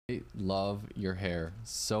love your hair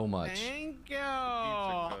so much. Thank you.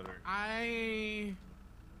 I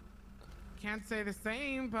can't say the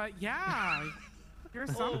same, but yeah, you're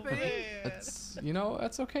something. It's, you know,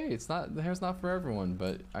 that's okay. It's not, the hair's not for everyone,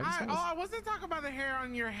 but I wasn't talking about the hair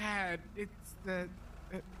on your head. It's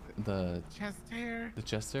the chest hair. The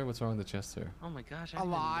chest hair? What's wrong with the chest hair? Oh my gosh, I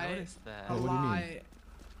didn't even notice that. A what lot. do you mean?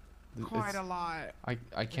 Quite a lot.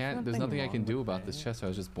 I can't. There's nothing I can do about this chest hair. I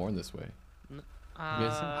was just born this way. You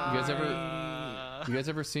guys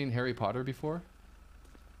ever seen Harry Potter before?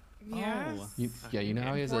 Yes. Yeah, you know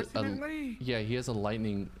how he has he has a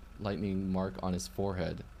lightning mark on his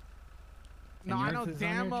forehead. No, I know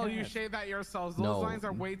damn well you shave that yourselves. Those lines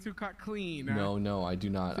are way too cut clean. No, I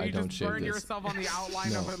do not. So I don't shave this. You just burned yourself on the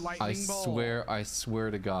outline of a lightning bolt. I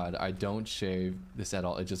swear to God, I don't shave this at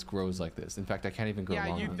all. It just grows like this. In fact, I can't even grow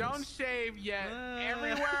long on this. Yeah, you don't shave yet.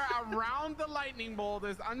 Everywhere around the lightning bolt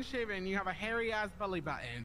is unshaven. You have a hairy ass belly button.